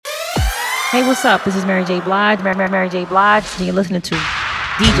Hey, what's up? This is Mary J. Blige, Mary J. Blige, and you're listening to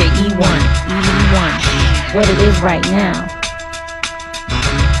DJ E1, what it is right now.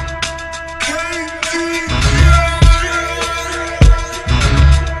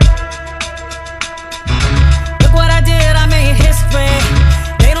 Look what I did, I made history.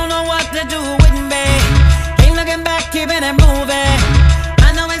 They don't know what to do with me. Ain't looking back, keeping it moving.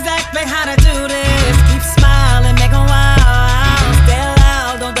 I know exactly how to do this. Keep smiling, make 'em wild. Stay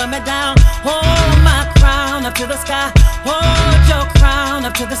loud, don't dumb it down. Hold my crown up to the sky. Hold your crown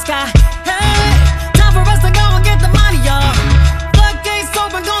up to the sky. Hey, time for us to go and get the money, y'all. Floodgates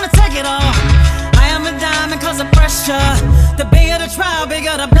open, gonna take it all. I am a diamond cause of pressure. The bigger the trial,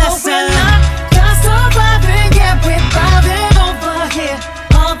 bigger the blessing. No, we're not just surviving, yeah, we're thriving over here.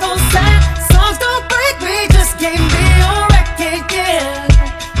 All those sad songs don't break me, just gave me a record, yeah.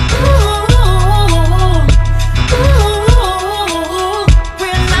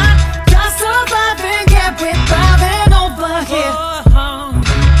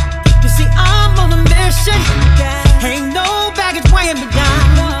 Ain't no baggage weighing me down.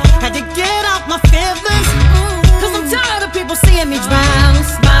 Had to get out my feelings, cause I'm tired of people seeing me drown.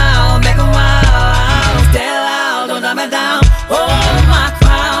 Smile, make 'em wild. Stay loud, don't dumb it down. Hold my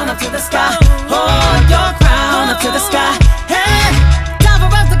crown up to the sky. Hold your crown up to the sky. Hey, time for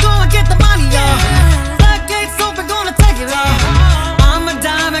us to go and get the money, y'all. Floodgates open, gonna take it all. I'm a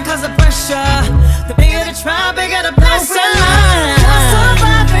diamond cause of pressure. The bigger the trial, bigger the blessing. I'm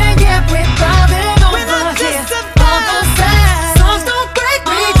surviving, yeah, we're thriving.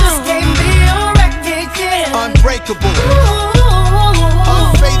 Unbreakable,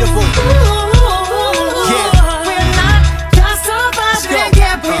 unfadable. Yeah, we're not just surviving,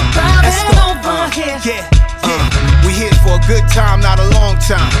 yeah, we're thriving over here. Yeah, we here for a good time, not a long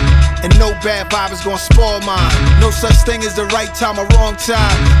time. And no bad vibe is gonna spoil mine. No such thing as the right time or wrong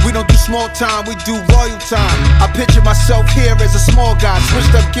time. We don't do small time, we do royal time. I picture myself here as a small guy.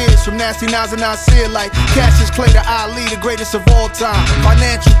 Switched up gears from nasty nines and I see it like Cassius Clay to Ali, the greatest of all time.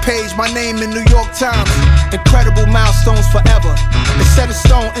 Financial page, my name in New York Times. Incredible milestones forever. It's set in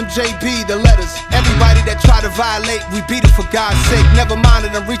stone, MJB, the letters. Everybody that try to violate, we beat it for God's sake. Never mind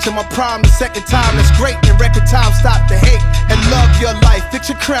that I'm reaching my prime the second time. That's great. In record time, stop the hate and love your life. Fix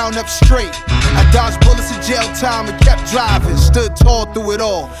your crown up straight. I dodged bullets in jail time and kept driving. Stood tall through it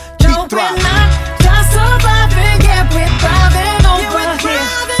all. Keep thriving. We're not just surviving, yeah, we're thriving over here.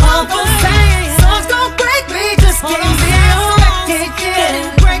 All those same songs don't break me, just give me a record,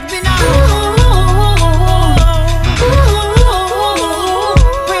 yeah. Break me now.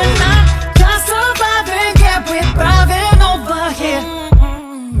 We're not just surviving, yeah, we're thriving over here.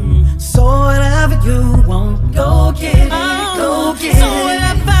 So whatever you want, go get it, go get it.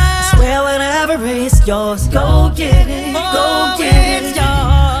 Swear whatever is yours, go get it, go get it.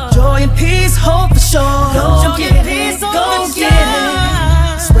 Joy and peace, hope for sure. Go get it, go get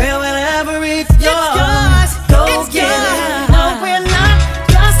it. Swear whatever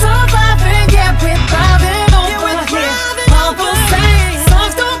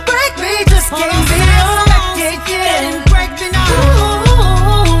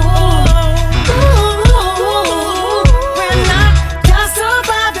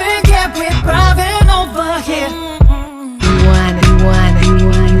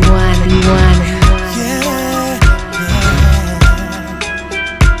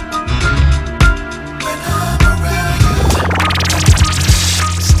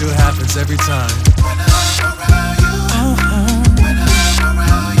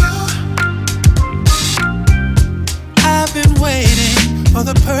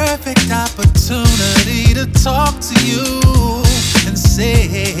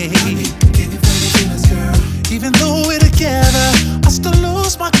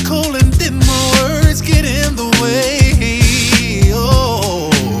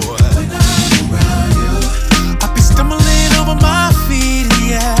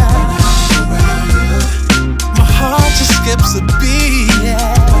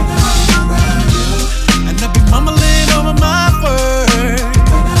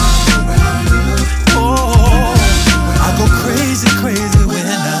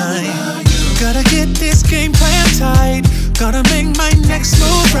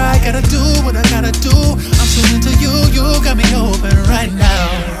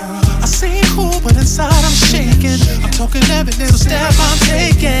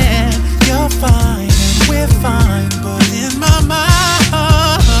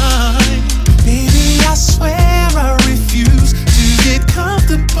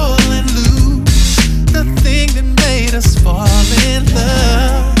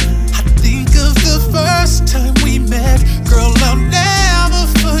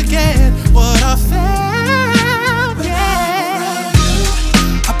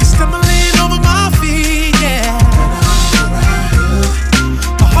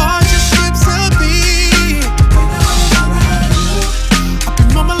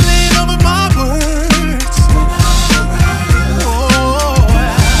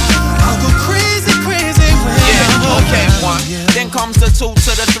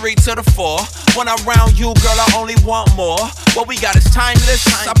to the fore. When I'm around you, girl, I only want more. What we got is timeless.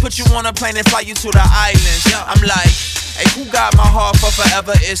 I put you on a plane and fly you to the islands. I'm like, hey, who got my heart for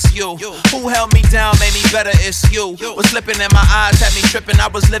forever? It's you. Who held me down, made me better? It's you. Was slipping in my eyes, had me tripping.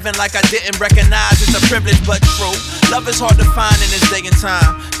 I was living like I didn't recognize. It's a privilege, but true. Love is hard to find in this day and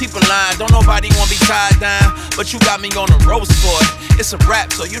time. People lying, don't nobody wanna be tied down. But you got me on the roast for it. It's a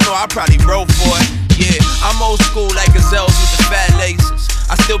rap, so you know I probably wrote for it. Yeah, I'm old school like gazelles with the fat laces.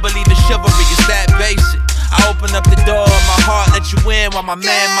 I still believe in chivalry, it's that basic. I open up the door of my heart, let you in, while my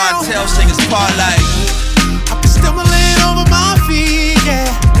man Montell sing his part like I can stumbling over my feet,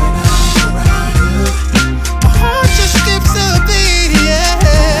 yeah. My heart just skips a beat, yeah.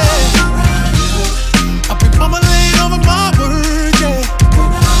 I be mumbling over my words, yeah.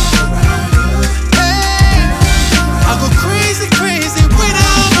 Hey, I go crazy, crazy when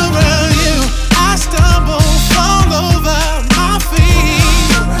I'm around you. I stumble, fall over my feet.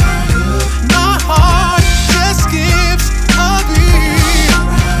 My heart just skips a beat.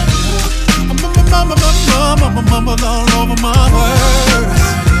 Mumble all over my words.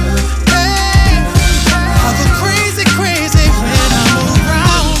 Hey, I go crazy, crazy when I'm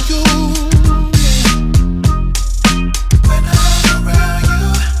around you. When I'm around you.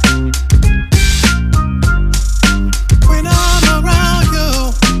 When I'm around you.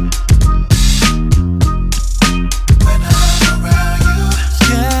 When I'm around you.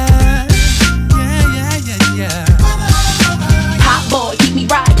 Yeah, yeah, yeah, yeah, yeah. Hot boy, keep me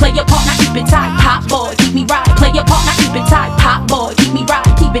right. Play your part, now keep it tight. Hot boy, keep me right. Play your part, now keep it tight. Hot boy, keep me right.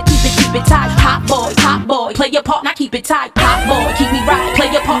 Keep it tight. Hot boy, play your part, now keep it tight. Hot boy, keep me right.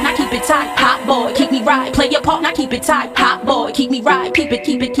 Play your part, now keep it tight. Hot boy, keep me right. Play your part, now keep it tight. Hot boy, keep me right. Keep it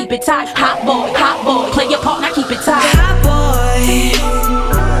tight. Hot boy, play your part, now keep it tight. Hot boy,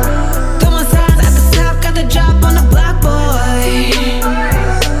 throwing signs at the top, got the drop on the block, boy.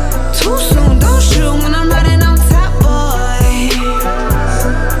 Too soon, don't shoot when I'm riding on top, boy.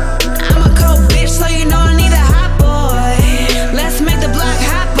 I'm a cold bitch, so you know I need a hot boy. Let's make the block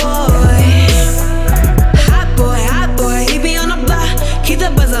hot, boy. Hot boy, he be on the block. Keep the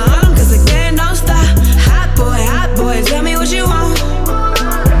buzzer on him, cause the game don't stop. Hot boy, tell me what you want.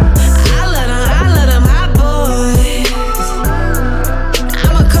 I let them hot boys.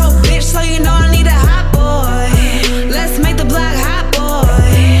 I'm a cold bitch, so you know I need a hot boy. Let's make the block hot,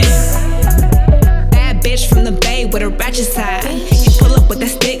 boy. Bad bitch from the bay with a ratchet side. You pull up with that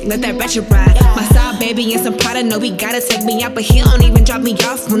stick, let that ratchet ride. My side baby and some Prada, know he gotta take me out, but he don't even drop me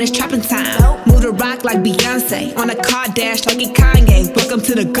off when it's trapping time. Move the rock like Beyonce, on a car dash like he Kanye. Welcome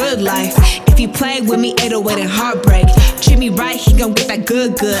to the good life. If you play with me, 808 and heartbreak. Treat me right, he gon' get that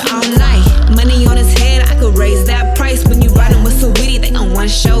good all night. Money on his head, I could raise that price. When you riding with Saweetie, they gon' want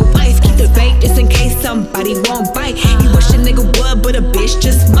show wife. Keep the bait just in case somebody won't bite. He wish a nigga would, but a bitch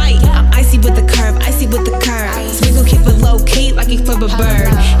just might. I'm icy with the curve, so we gon' keep it low key like he flip a bird.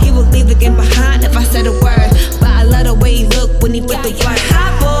 He will leave the game behind if I said a word, but I love the way he look when he put the work.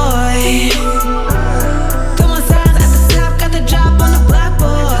 Hot boy, throwing signs at the top, got the drop on the block,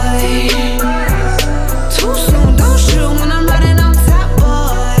 boy. Too soon, don't shoot when I'm riding on top,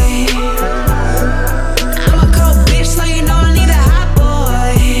 boy. I'm a cold bitch, so you know I need a hot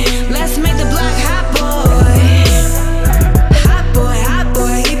boy. Let's make the block hot, boy. Hot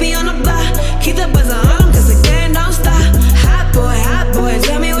boy, he be on the block. Keep the buzzer on him, cause the game don't stop. Hot boy,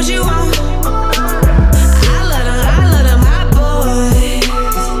 tell me what you want. I let him hot, boy.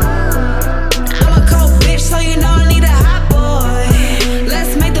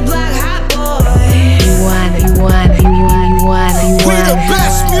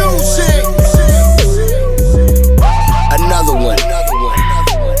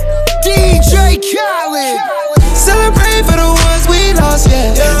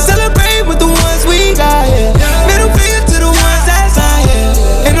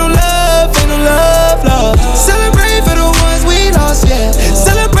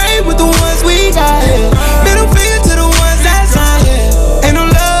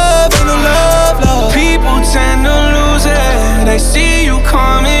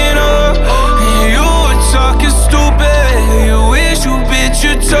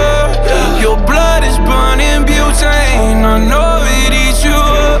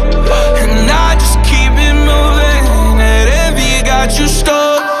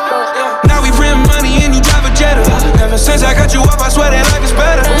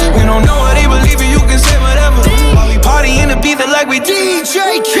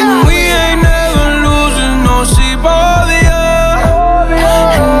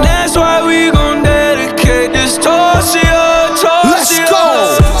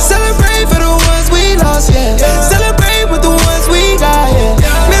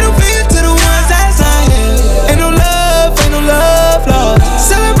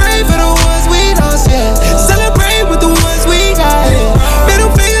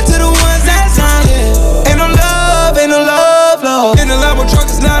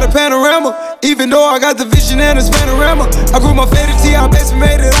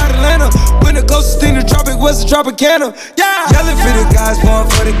 must drop a candle. Yeah. Yelling for the guys, one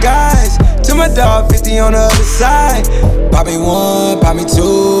for the guys. To my dog, 50 on the other side. Pop me one, pop me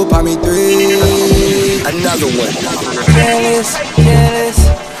two, pop me three. Another one. Jealous, jealous.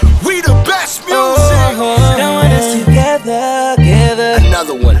 We the best music. Don't want us together.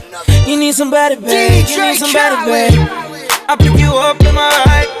 Another one. You need somebody, babe. You need somebody, babe. I pick you up in my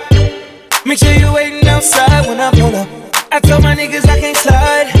ride. Make sure you're waiting outside when I pull up. I told my niggas I can't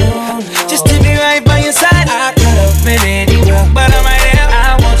slide. Just to be right by your side. I could have been anywhere, but I'm right here.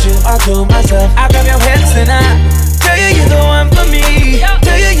 I want you all to myself. I grab your hips and I tell you you're the one for me.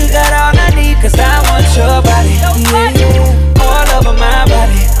 Tell you you got all I need, cause I want your body. Yeah, all over my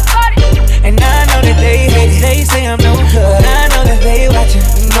body. And I know that they hate it. They say I'm no good. I know that they watching.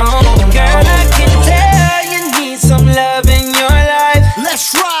 No, girl, I can tell you need some love in your life.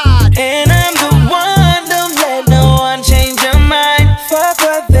 Let's ride. And I'm the one, don't let no one change your mind. Fuck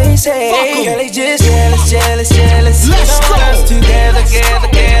what they say. Girl, they just jealous. Let's don't go. want us together. Girl,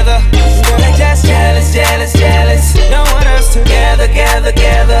 they just jealous. Don't want us together. Girl, they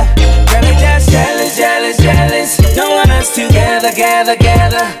just jealous. Don't want us together. Girl, they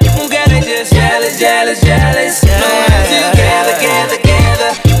just jealous. Don't want us together.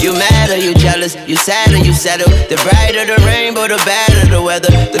 You mad or you jealous, you sad or you settle. The brighter the rainbow, the better the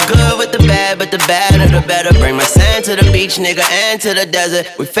weather. The good with the bad, but the badder the better. Bring my sand to the beach, nigga, and to the desert.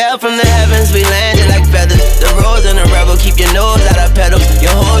 We fell from the heavens, we landed like feathers. The rose and the rebel, keep your nose out of pedals.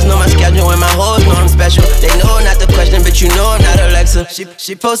 Your hoes know my schedule and my hoes know I'm special. They know not the question, but you know I'm not Alexa. She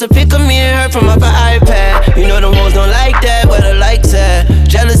post a pic of me and her from up her iPad. You know them hoes don't like that, where the likes at.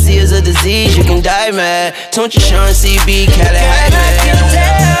 Jealousy is a disease, you can die mad. Don't you Sean CB, Khaled, hi man.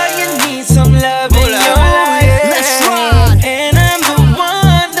 You need some love in your life. Let's ride. And I'm the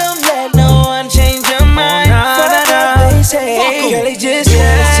one, don't let no one change your mind. Fuck what they say. Girl, they just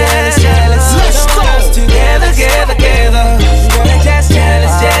jealous. Let's don't want us together. Girl, they just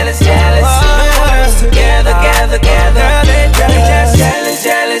jealous. Don't want us together. Girl, they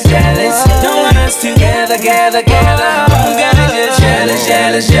just jealous. Don't want us together. Girl, they just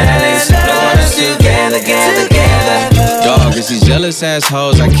jealous. Don't want us together. Dog, it's these jealous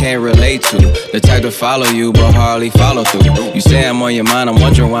assholes I can't relate to. The type to follow you, but hardly follow through. You say I'm on your mind, I'm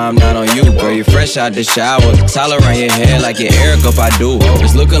wondering why I'm not on you. Girl, you're fresh out the shower, towel around your head like your Eric up I do.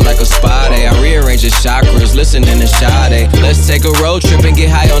 It's looking like a spa day, I rearrange your chakras, listening to Sade. Let's take a road trip and get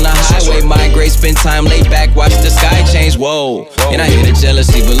high on the highway. Migrate, spend time laid back, watch the sky change, whoa. And I hear the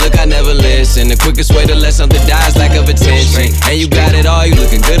jealousy, but look, I never listen. The quickest way to let something die is lack of attention. And you got it all, you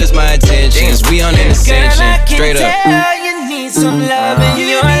looking good as my intentions. We on an ascension, straight up. You need some love in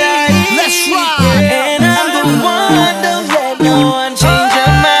your life. Let's ride. And I'm the one, don't let no one change your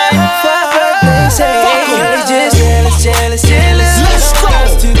mind. Fuck what they say. They just jealous. Let's go. Don't want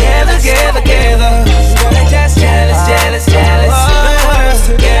us together. Girl, they just jealous. Don't want us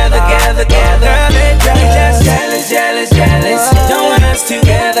together. Girl, they just jealous. Don't want us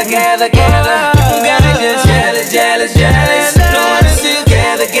together. Girl, they just jealous. Don't want us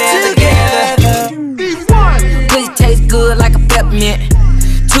together. Pussy tastes good like a peppermint.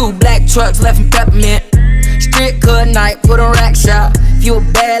 2 black trucks left in peppermint. Strip cut night, put on rack shop. If you a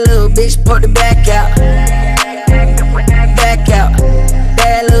bad little bitch, put the back out. Back out.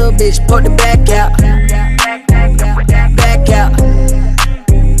 Bad little bitch, put the back out. Back out.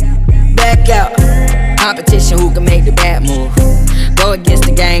 Back out. Competition, who can make the bad move? Go against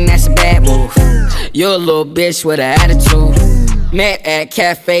the gang, that's a bad move. You're a little bitch with an attitude. Met at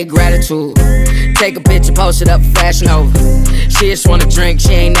Cafe Gratitude. Take a picture, post it up for Fashion Nova. She just wanna drink,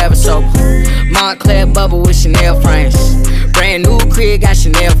 she ain't never sober. Montell bubble with Chanel frames. Brand new crib, got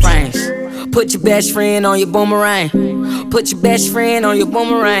Chanel frames. Put your best friend on your boomerang. Put your best friend on your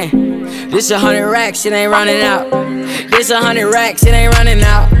boomerang. This 100 racks, it ain't running out. This 100 racks, it ain't running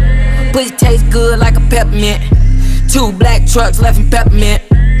out. Pussy tastes good like a peppermint. 2 black trucks left in peppermint.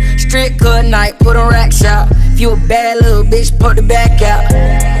 Strip cut night, put on rack shop. If you a bad little bitch, put the back out.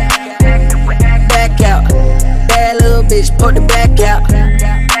 Back out. Bad little bitch, put the back out.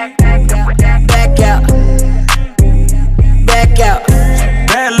 Back out. Back out.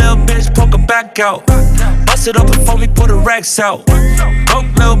 Bad little bitch, poke her back out. Bust it up before me put the racks out. Broke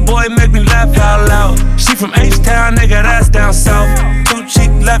little boy, make me laugh out loud. She from H-Town, nigga, that's down south. 2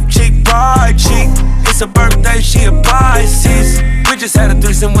 cheek, left cheek, right cheek. It's her birthday, she a Pisces. We just had a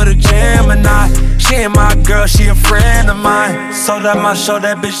threesome with a Gemini. She ain't my girl, she a friend of mine. Sold out my show,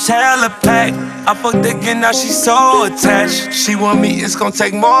 that bitch hella packed. I fucked again, now she so attached. She want me, it's gon'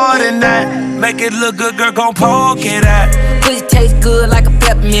 take more than that. Make it look good, girl, gon' poke it at. Pussy tastes good like a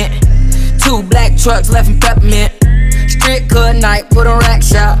peppermint. 2 black trucks left in peppermint. Strip cut night, put on rack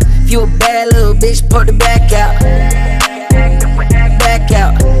shop. If you a bad little bitch, put the back out. Back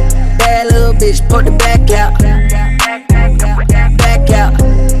out. Bad little bitch, put the back out. Back out.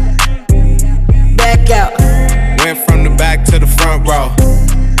 Back out. Went from the back to the front row,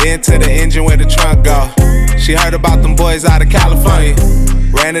 then to the engine where the trunk go. She heard about them boys out of California.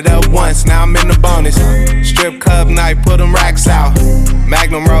 Ran it up once, now I'm in the bonus. Strip club night, put them racks out.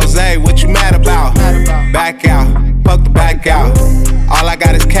 Magnum Rosé, what you mad about? Back out, poke the back out. All I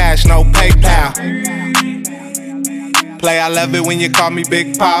got is cash, no PayPal. Play, I love it when you call me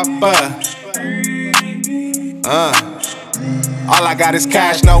Big Papa. All I got is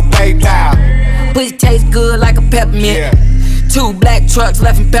cash, no PayPal. Pussy taste good like a peppermint. Yeah. 2 black trucks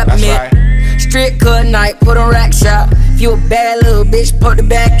left in peppermint. That's right. Strip club night, put on racks out. If you a bad little bitch, put the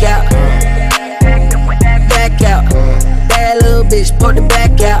back out. Back out. Bad little bitch, put the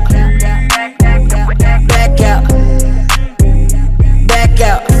back out. Back out. Back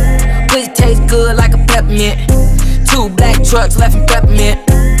out. Pussy taste good like a peppermint. 2 black trucks left in peppermint.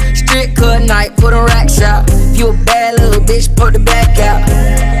 Strip club night, put on racks out. If you a bad little bitch, put the back out.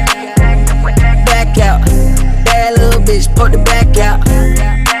 Back out. Bad little bitch, put the back out.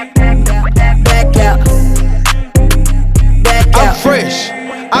 Back out. Back out. I'm fresh,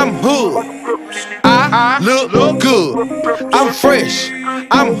 I'm hood, I look good. I'm fresh,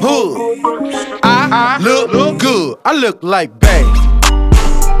 I'm hood, I look good. I look like bae.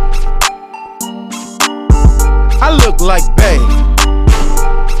 I look like bae.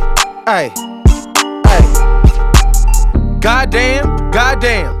 Ay, ay. Goddamn,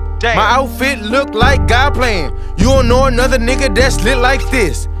 goddamn. My outfit look like God playing. You don't know another nigga that's lit like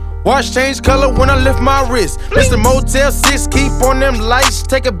this. Watch change color when I lift my wrist. Mr. Motel 6, keep on them lights.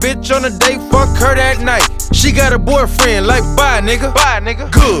 Take a bitch on a date, fuck her that night. She got a boyfriend, like bye nigga. Bye nigga.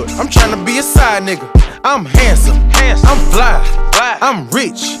 Good, I'm tryna be a side nigga. I'm handsome, I'm fly, I'm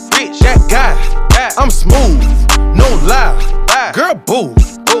rich, that guy. I'm smooth, no lie. Girl boo,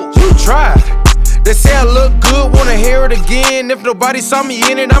 you try. They say I look good, wanna hear it again. If nobody saw me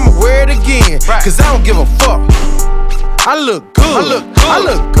in it, I'ma wear it again. Cause I don't give a fuck. I look good, I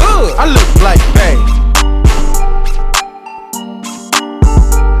look good. I look like bae.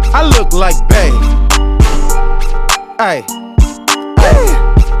 I look like bae. Ay, ay.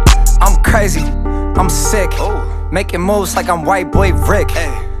 I'm crazy, I'm sick. Making moves like I'm white boy Rick.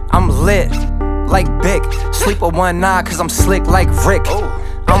 I'm lit like Big. Sleep with one eye cause I'm slick like Rick.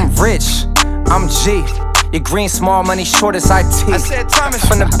 I'm rich, I'm G. Your green small money short as IT. I said Thomas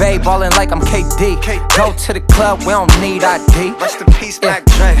from the Bay ballin' like I'm KD. Go to the club, we don't need ID. Rest in peace, Mac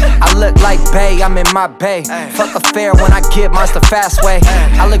Dre. I look like Bay, I'm in my Bay. Fuck a fair when I get monster fast way.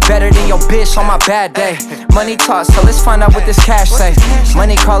 I look better than your bitch on my bad day. Money talk, so let's find out what this cash say.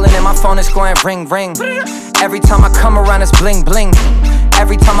 Money calling and my phone is going ring ring. Every time I come around it's bling bling.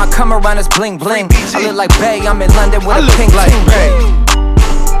 Every time I come around it's bling bling. I look like Bay, I'm in London with a pink like ting. Bay.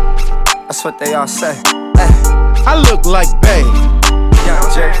 That's what they all say. I look like bae. Young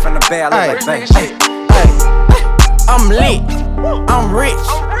Jerry from the Bay, I look like bae. I'm lit, I'm rich.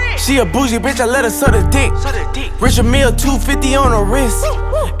 She a bougie bitch, I let her suck the dick. Richard Mille, 250 on her wrist.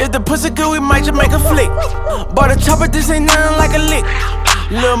 If the pussy good, we might just make a flick. Bought a chopper, this ain't nothing like a lick.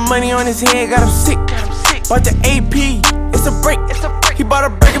 Little money on his head, got him sick. Bought the AP, it's a break. He bought a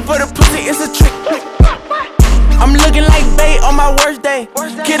breakin' for the pussy, it's a trick. I'm looking like bae on my worst day.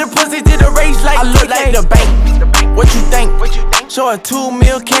 Get a pussy to the race like I look like the bank. What you think? Show her 2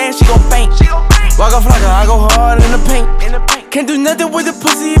 mil cash, she gon' faint. Walk off like I go hard in the paint. Can't do nothing with the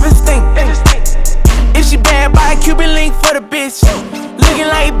pussy if it stink. If she bad, buy a Cuban link for the bitch. Looking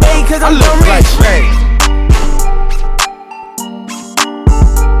like bae, cause I'm dumb rich.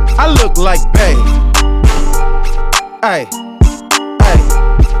 I look like bae. Ay, ay.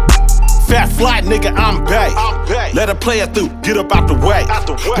 Fat fly nigga, I'm bae. Let her play it through, get up out the way.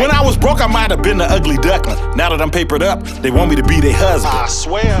 When I was broke, I might have been the ugly duckling. Now that I'm papered up, they want me to be their husband. I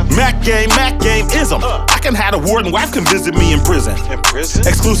swear. Mac game ism. I can have a warden wife come visit me in prison.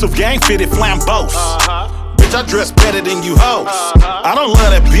 Exclusive gang fitted flambeaus. Bitch, I dress better than you hoes. I don't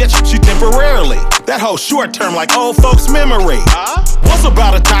love that bitch, she temporarily. That hoe short term like old folks' memory. Once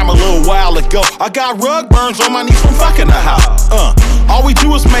about a time a little while ago, I got rug burns on my knees from fucking the house. All we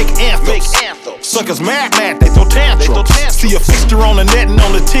do is make anthems. Suckers mad, they throw tantrums. See a fixture on the net and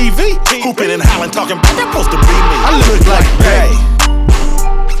on the TV. Hooping and hollering, talking about that supposed to be me. I look like bae.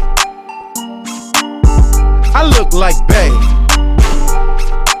 I look like bae.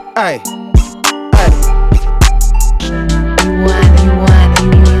 Ay, ay. You want it.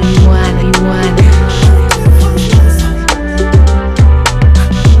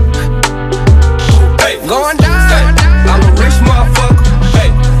 Going down. I'm a rich motherfucker.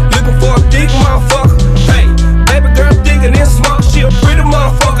 Hey, looking for a big motherfucker.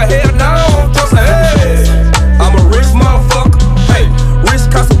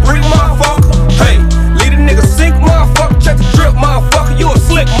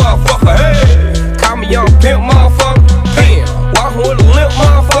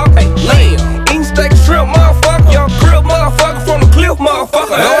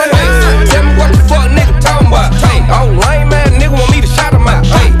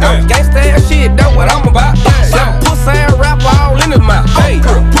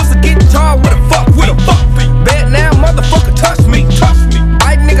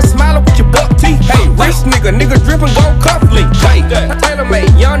 made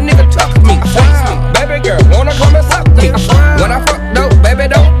young nigga talk to me. Baby girl, wanna come and suck me. When I fuck dope,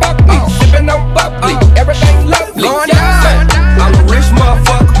 baby, don't fuck me. Sippin' on bubbly, everything lovely. Going down. I'm a rich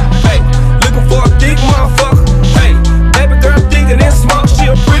motherfucker. Hey, looking for a thick motherfucker. Hey, baby girl thinking this smoke. She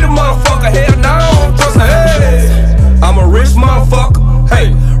a pretty motherfucker. Hell no, I don't trust her. Hey, I'm a rich motherfucker.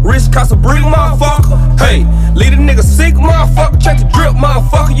 Hey, rich cost a brick motherfucker. Hey, lead a nigga sick motherfucker. Check the drip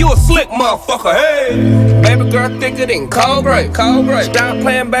motherfucker. You a slick motherfucker. Hey, baby girl thicker than cold grape. Stop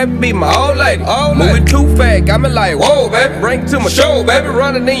playing, baby, be my old lady. Moving too fast, got me like, whoa, baby. Bring it to my show, baby.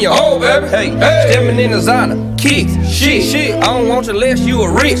 Running in your hole, baby. Hey, stepping in designer, kicks, shit. I don't want you unless you a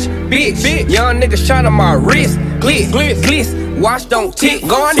rich bitch. Young nigga shining my wrist, glitz. Watch don't tick,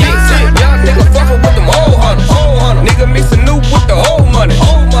 going down. Young nigga fucking with them old hunters. Nigga mixing new with the old money.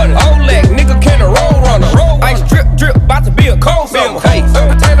 Old leg, nigga can't roll runner. Ice drip, bout to be a cold summer. Hey,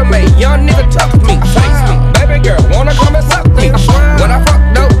 potato made, young nigga talk to me. Baby girl, wanna come and suck me. When I fuck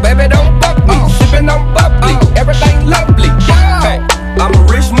dope, baby, don't fuck me. Sippin' on bubbly, everything lovely. Hey, I'm a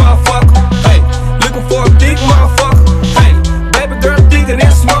rich motherfucker. Hey, looking for a thick motherfucker. Hey, baby girl thinking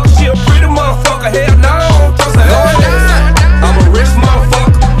this smoke. She a pretty motherfucker. Hell no, I don't trust her. I'm a rich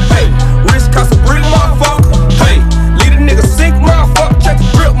motherfucker. Hey, rich cost a brick motherfucker. Hey, lead a nigga sick motherfucker. Check the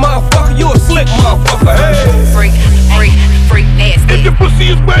drip motherfucker. You a slick motherfucker. Hey, freak, nasty. If your pussy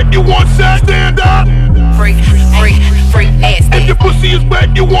is wet, you want sex, stand up. Freak, nasty. If your pussy is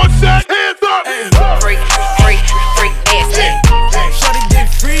wet, you want sex, hands up. Freak, nasty. Shawty get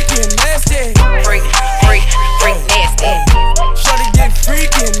freaky and nasty. Freak, nasty. Shawty get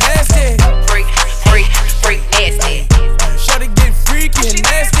freaky and nasty. Freak, nasty. Shawty get freaky and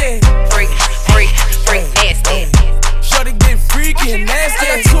nasty. Freak, nasty. Shawty get freaky and nasty.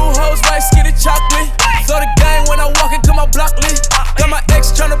 I got two hoes like skinny chocolate. Throw the gang when I walk into my block list. Got my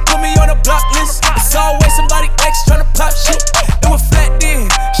ex tryna put me on a block list. It's always somebody ex tryna pop shit. It was flat then.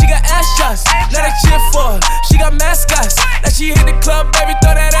 She got ass shots. Now they cheer for her. She got mascots. Now she hit the club, baby,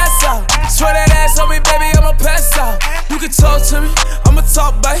 throw that ass out. Swear that ass on me, baby, I'ma pass out. You can talk to me, I'ma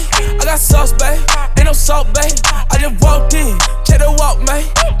talk, babe. I got sauce, babe. Ain't no salt, babe. I just walked in, check the walk, man.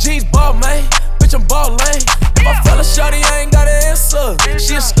 Jeans ball, man. Bitch, I'm ball lane. If I fell a shawty, I ain't got an answer.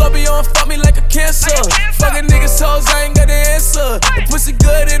 She a Scorpio and fuck me like a cancer. Fucking niggas hoes, I ain't got the answer. The pussy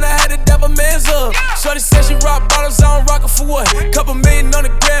good and I had to dab a man's up. Shawty said she rock bottles, I don't rock it for what? Couple million on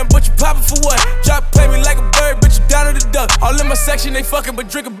the gram, but you poppin' for what? Drop play me like a bird, bitch, you down to the duck. All in my section, they fucking, but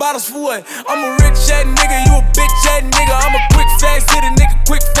drinking bottles for what? I'm a rich ass nigga, you a bitch ass nigga. I'm a quick fast hitter nigga,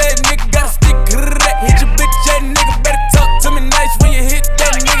 quick fast nigga. Got a stick, hit your bitch ass nigga. Better talk to me nice when you hit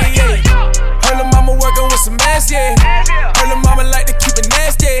that nigga, yeah. Her lil' mama working with some ass, yeah. Her lil' mama like to keep it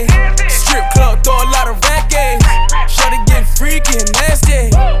nasty. Strip club, throw a lot of racket. Shawty get freaky and nasty.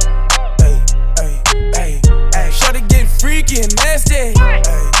 Shawty get freaky and nasty.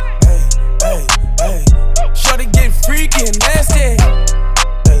 Shawty get freaky and nasty.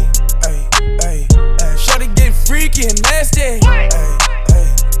 Shawty get freaky and nasty.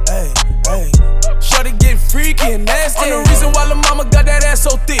 Shawty get freaky and nasty. On the reason why lil' mama got that ass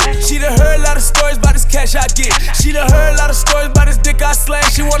so thick. She done heard a lot of stories about this cash I get. She done heard a lot of stories about this dick I slang.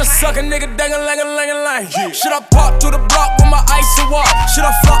 She wanna suck a nigga dang-a-lang-a-lang-a-lang. Should I park through the block with my icy walk? Should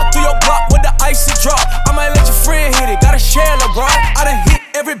I flop through your block with the icy drop? I might let your friend hit it, gotta share LeBron. I done hit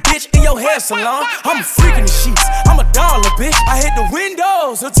every bitch in your hair salon. I'm a freak in the sheets, I'm a dollar bitch. I hit the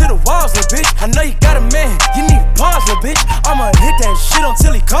windows until the walls, little bitch. I know you got a man, you need a pause, little bitch. I'ma hit that shit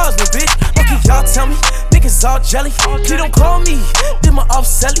until he calls, little bitch. Okay, y'all tell me, niggas all jelly. He don't call me, did my off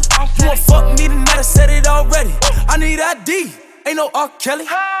selly. You won't fuck me tonight, I said it already. I need ID, ain't no R. Kelly.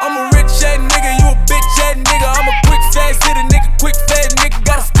 I'm a rich ass nigga, you a bitch ass nigga. I'm a quick fast hitter nigga, quick fast nigga.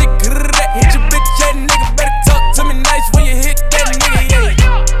 Got a stick, hit your bitch ass nigga. Better talk to me nice when you hit that nigga, yeah.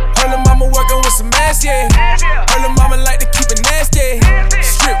 Her lil' mama working with some ass, yeah. Her lil' mama like to keep it nasty.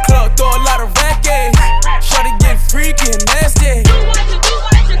 Strip club, throw a lot of racket. Shawty get freaky and nasty.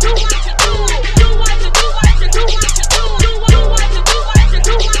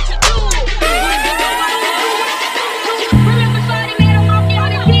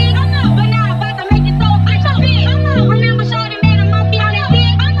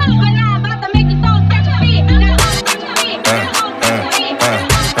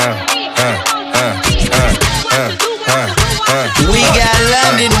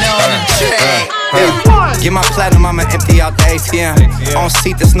 Get my platinum, I'ma empty out the ATM. On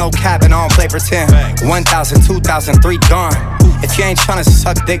seat, there's no cap and I don't play pretend. 1,000, 2,000, 3 gone. If you ain't tryna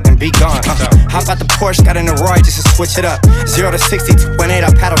suck dick, then be gone. Hop out the Porsche, got in the Roy just to switch it up. 0 to 60, 2.8,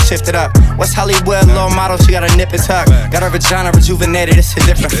 I paddle shift it up. West Hollywood, little model, she got a nip and tuck. Got her vagina rejuvenated, it's a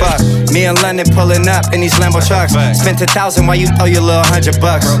different fuck. Me in London pulling up in these Lambo trucks. Spent 1,000 while you throw your little $100.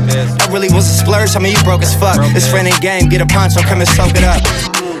 That really was a splurge, I mean you broke as fuck. It's friend and game, get a poncho, come and soak it up.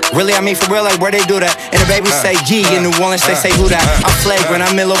 Really, I mean for real, like where they do that? And the babies say G, in New Orleans they say who that? I'm flagrant,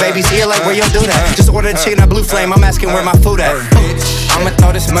 I'm in little baby's ear, like where you do that? Just order the chicken at Blue Flame, I'm asking where my food at. I'ma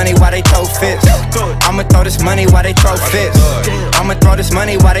throw this money while they throw fits. I'ma throw this money while they throw fits. I'ma throw this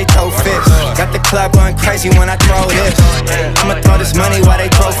money while they throw fits. Got the club going crazy when I throw this. I'ma throw this money while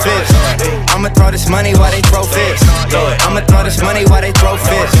they throw fits. I'ma throw this money while they throw fits. I'ma throw this money while they throw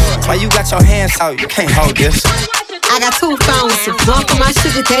fits. While you got your hands out, you can't hold this. I got 2 phones, one for my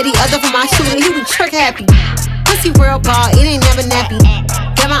sugar daddy, other for my shooter, he be trick happy. Pussy real ball, it ain't never nappy.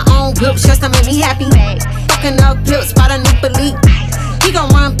 Got my own whip, just to make me happy. Fucking up flip, spot a new belief. He gon'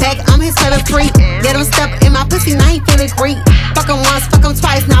 run back, I'm his favorite freak. Let him step in my pussy, now he feelin' great. Fuck him once, fuck him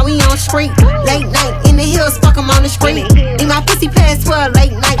twice, now we on street. Late night in the hills, fuck him on the street. In my pussy past 12,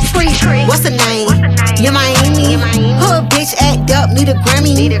 late night treat. What's the name? Yeah, Miami. Hood bitch act up, need a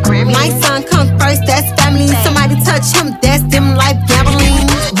Grammy. My son come first, that's family. Somebody touch him, that's them life gambling.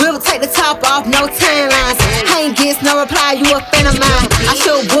 We'll take the top off, no timelines. I ain't gets no reply, you a fan of mine. I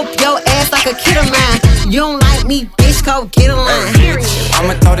should whoop your ass like a kid of mine. You don't like me, bitch, go get a line.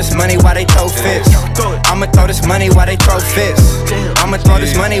 I'ma throw this money while they throw fits. I'ma throw this money while they throw fits. I'ma throw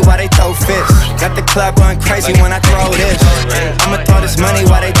this money while they throw fits. Got the club going crazy when I throw this. I'ma throw this money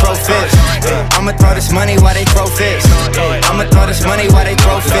while they throw fits. I'ma throw this money while they throw fits. I'ma throw this money while they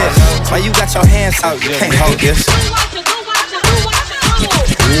throw fits. While you got your hands out, you can't hold this.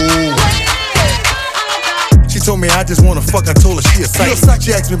 She told me I just wanna fuck, I told her she a sight.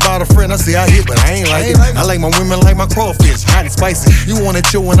 She asked me about a friend, I say I hit, but I ain't like it. I like my women like my crawfish, hot and spicy. You wanna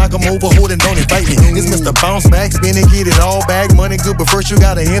chill when I come over, hold and don't invite me. It's Mr. Bounce Back, spin and get it all back. Money good, but first you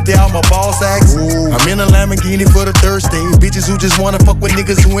gotta empty out my ball sacks. I'm in a Lamborghini for the third stage. Bitches who just wanna fuck with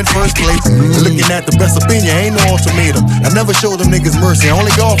niggas who in first place. Looking at the best opinion, ain't no ultimatum. I never showed them niggas mercy,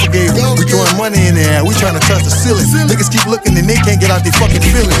 only God forgave them. We throwing money in the air, we tryna touch the ceiling. Niggas keep looking and they can't get out their fucking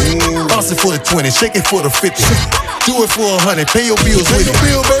feelings. Bounce it for the 20, shake it for the 50. Do it for 100, pay your bills with it.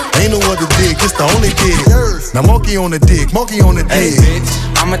 Ain't no other dick, it's the only dick. Now monkey on the dick, monkey on the dick.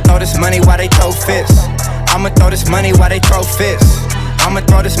 I'ma throw this money while they throw fits. I'ma throw this money while they throw fits. I'ma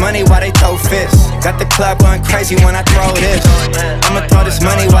throw this money while they throw fits. Got the club going crazy when I throw this. I'ma throw this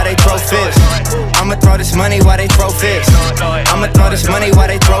money while they throw fits. I'ma throw this money while they throw fits. I'ma throw this money while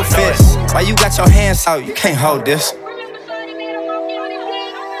they throw fits. While you got your hands out, you can't hold this.